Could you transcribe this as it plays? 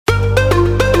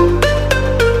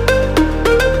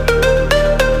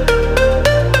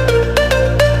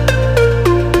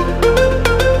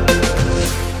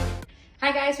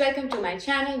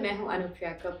channel. मैं हूँ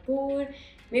अनुप्रिया कपूर.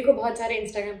 मेरे को बहुत सारे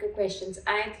Instagram के questions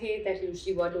आए थे that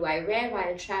usually what do I wear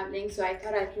while traveling, so I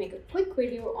thought I'd make a quick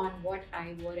video on what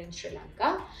I wore in Sri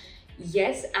Lanka.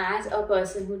 Yes, as a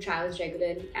person who travels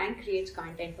regularly and creates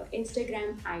content for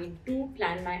Instagram, I do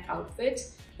plan my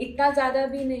outfits. इतना ज़्यादा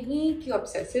भी नहीं कि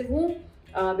obsessive हूँ.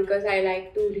 Because I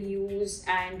like to reuse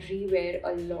and re-wear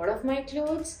a lot of my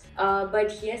clothes.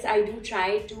 But yes, I do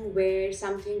try to wear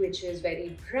something which is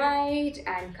very bright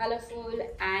and colorful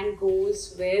and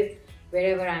goes with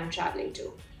wherever I'm traveling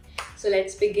to. So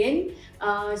let's begin.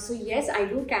 So yes, I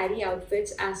do carry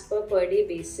outfits as per day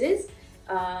basis.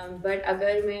 But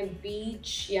अगर मैं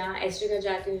beach या ऐसे जगह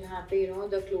जाती हूँ जहाँ पे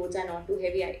the clothes are not too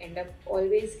heavy, I end up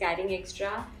always carrying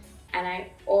extra. And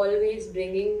I always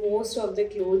bringing most of the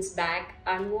clothes back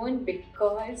unworn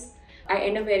because I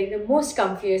end up wearing the most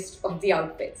comfiest of the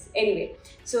outfits. Anyway,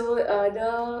 so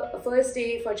the first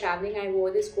day for traveling, I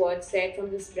wore this quad set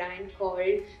from this brand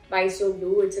called Why So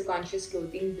Blue. It's a conscious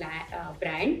clothing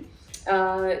brand.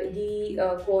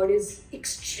 The quad is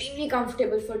extremely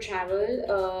comfortable for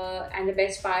travel, and the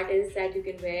best part is that you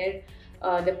can wear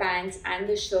the pants and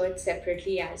the shirt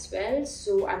separately as well.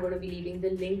 So I'm going to be leaving the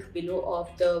link below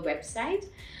of the website.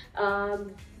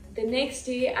 The next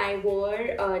day I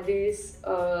wore this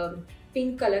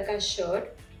pink color ka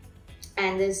shirt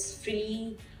and this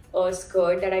free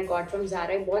skirt that I got from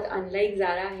Zara. बहुत unlike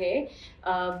Zara है,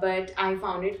 but I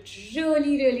found it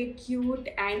really cute,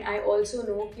 and I also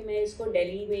know कि मैं इसको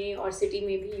Delhi में और city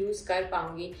में भी use कर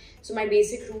पाऊँगी. So my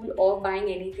basic rule of buying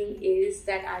anything is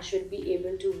that I should be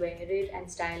able to wear it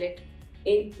and style it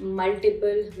in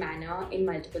multiple manner in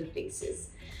multiple places.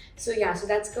 So yeah, so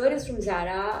that skirt is from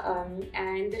Zara,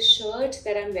 and the shirt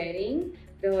that I'm wearing,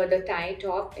 the tie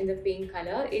top in the pink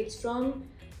color, it's from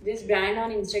this brand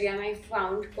on Instagram I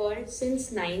found called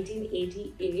since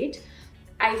 1988.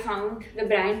 I found the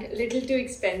brand a little too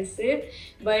expensive,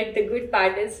 but the good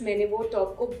part is मैंने वो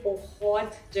top को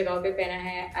बहुत जगह पे पहना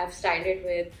है. I've styled it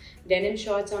with denim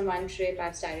shorts on one trip.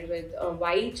 I've styled it with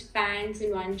white pants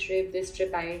in one trip. This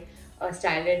trip I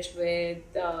styled it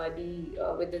with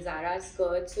the Zara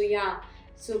skirt. So yeah,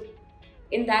 so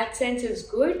in that sense it's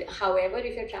good. However,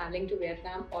 if you're traveling to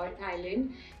Vietnam or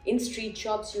Thailand, in street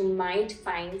shops you might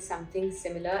find something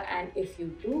similar, and if you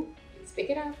do, please pick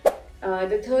it up.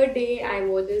 The third day I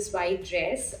wore this white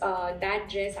dress. That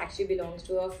dress actually belongs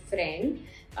to a friend.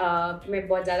 मैं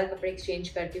बहुत ज़्यादा कपड़े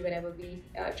exchange करती हूँ whenever we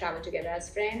travel together as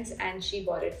friends, and she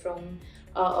bought it from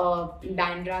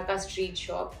Bandra ka street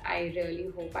shop. I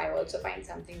really hope I also find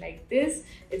something like this.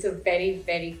 It's a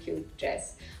very cute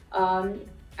dress.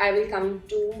 I will come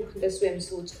to the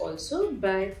swimsuits also,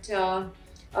 but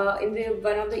in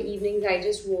one of the evenings I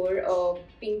just wore a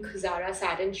pink Zara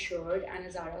satin shirt and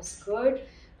a Zara skirt.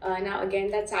 Now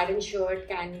again, that satin shirt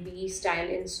can be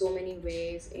styled in so many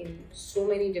ways, in so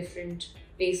many different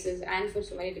places and for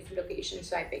so many different occasions,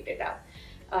 so I picked it up.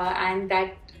 And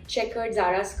that checkered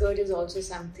Zara skirt is also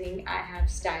something I have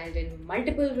styled in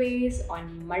multiple ways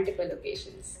on multiple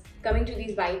occasions. Coming to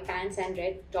these white pants and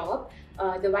red top,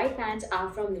 the white pants are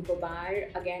from Nicobar.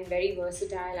 Again, very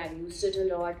versatile. I've used it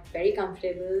a lot, very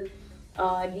comfortable.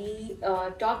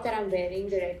 The top that I'm wearing,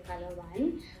 the red color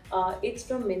one, it's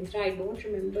from Myntra. I don't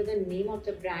remember the name of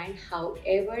the brand.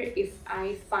 However, if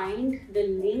I find the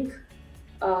link,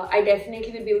 I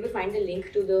definitely will be able to find the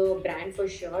link to the brand for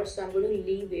sure. So I'm going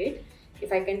to leave it.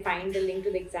 If I can find the link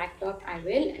to the exact top, I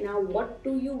will. Now, what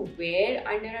do you wear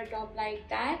under a top like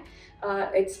that?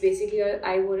 It's basically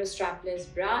I wore a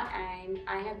strapless bra, and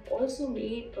I have also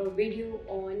made a video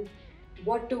on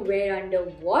what to wear under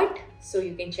what, so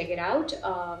you can check it out.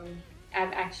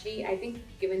 I've actually, I think,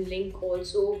 given link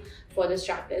also for the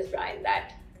strapless bra in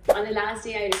that. On the last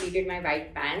day, I repeated my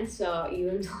white pants,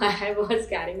 even though I was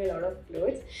carrying a lot of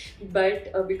clothes,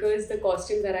 but because the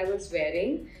costume that I was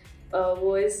wearing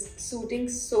was suiting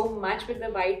so much with the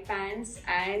white pants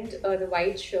and the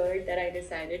white shirt, that I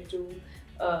decided to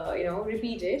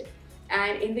repeat it.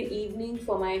 And in the evening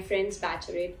for my friend's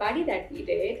bachelorette party that we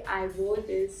did, I wore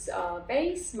this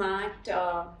very smart,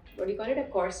 what do you call it, a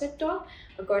corset top?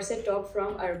 A corset top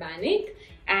from Urbanic,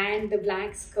 and the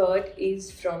black skirt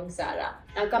is from Zara.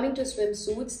 Now coming to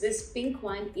swimsuits, this pink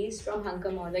one is from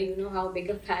Hunkermoller. You know how big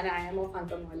a fan I am of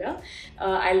Hunkermoller.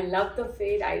 I love the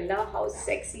fit, I love how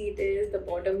sexy it is, the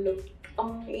bottom looked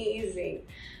amazing.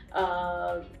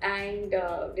 And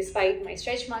despite my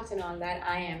stretch marks and all that,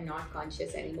 I am not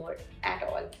conscious anymore at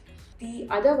all. The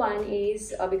other one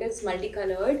is because it's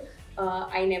multicolored,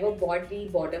 I never bought the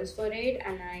bottoms for it,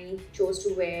 and I chose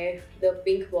to wear the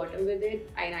pink bottom with it,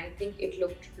 and I think it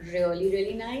looked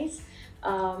really nice.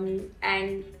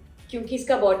 And क्योंकि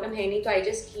इसका bottom है नहीं, तो I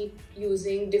just keep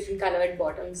using different colored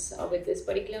bottoms with this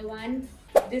particular one.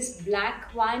 This black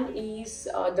one is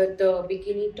the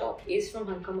bikini top is from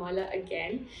Hunkermoller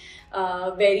again.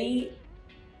 Very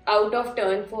out of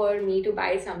turn for me to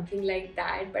buy something like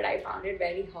that, but I found it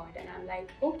very hot and I'm like,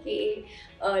 okay,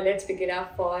 let's pick it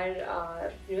up for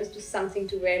just something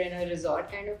to wear in a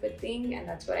resort kind of a thing, and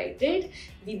that's what I did.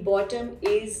 The bottom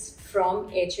is from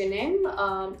H&M.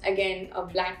 Again, a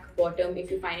black bottom.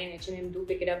 If you find an H&M, do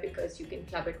pick it up because you can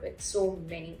club it with so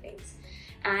many things.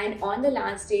 And on the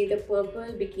last day, the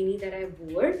purple bikini that I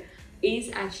wore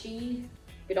is actually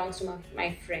belongs to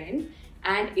my friend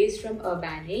and is from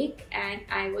Urbanic, and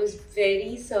I was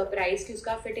very surprised कि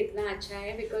उसका fit इतना अच्छा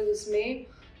है because उसमें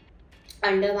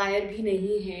underwire भी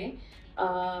नहीं है,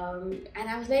 and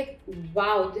I was like,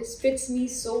 wow, this fits me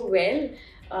so well.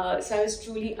 So I was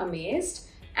truly amazed.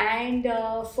 And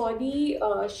for the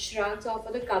shrugs or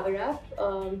for the cover up,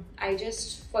 I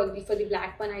just for the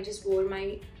black one I just wore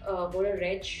a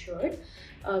red shirt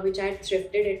which I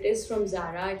thrifted. It is from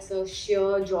Zara. It's a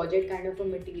sheer georgette kind of a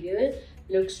material.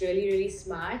 Looks really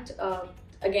smart.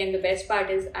 Again, the best part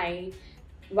is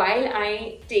while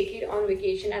I take it on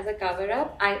vacation as a cover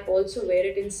up, I also wear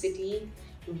it in city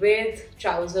with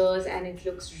trousers and it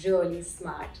looks really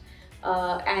smart.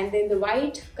 And then the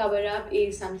white cover up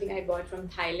is something I bought from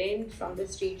Thailand from the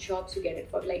street shops. You get it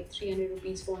for like 300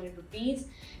 rupees, 400 rupees,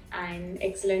 and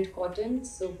excellent cotton,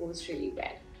 so goes really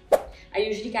well. I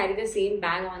usually carry the same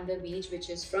bag on the beach, which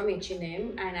is from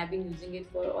H&M, and I've been using it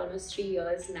for almost 3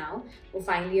 years now. Well,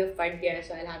 finally a fud gaya,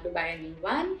 so I'll have to buy a new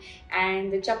one.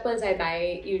 And the chappals I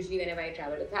buy usually whenever I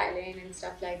travel to Thailand and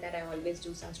stuff like that. I always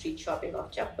do some street shopping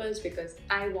of chappals because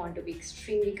I want to be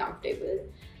extremely comfortable.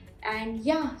 And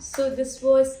yeah, so this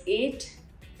was it.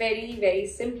 Very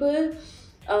simple.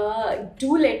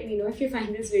 Do let me know if you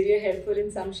find this video helpful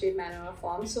in some shape, manner or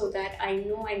form, so that I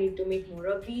know I need to make more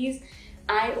of these.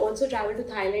 I also traveled to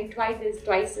Thailand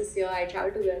twice this year. I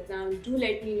traveled to Vietnam. Do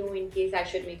let me know in case I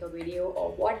should make a video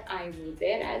of what I wore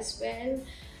there as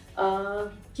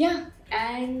well. Yeah,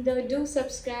 and do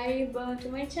subscribe to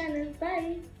my channel.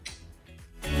 Bye.